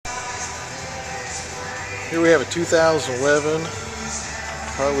Here we have a 2011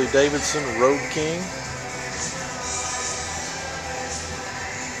 Harley-Davidson Road King.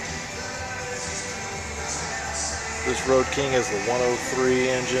 This Road King has the 103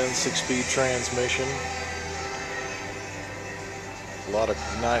 engine, 6-speed transmission. A lot of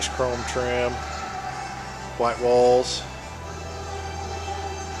nice chrome trim, white walls.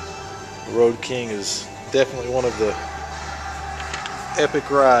 The Road King is definitely one of the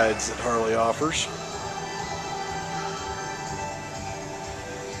epic rides that Harley offers.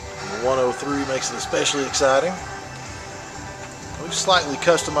 The 103 makes it especially exciting. We've slightly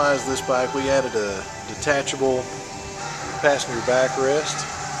customized this bike. We added a detachable passenger backrest.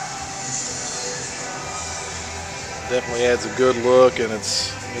 Definitely adds a good look, and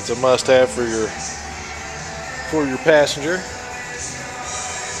it's a must-have for your passenger.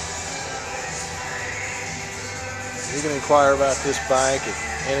 You can inquire about this bike at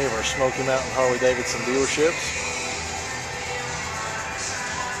any of our Smoky Mountain Harley-Davidson dealerships.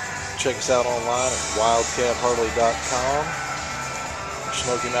 Check us out online at wildcatharley.com.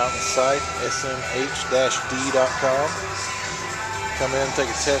 Smoky Mountain site, smh-d.com. Come in and take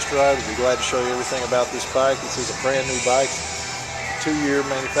a test ride. We'll be glad to show you everything about this bike. This is a brand new bike, 2-year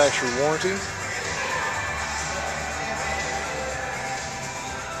manufacturer warranty.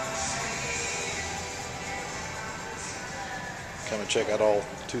 Come and check out all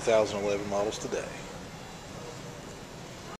 2011 models today.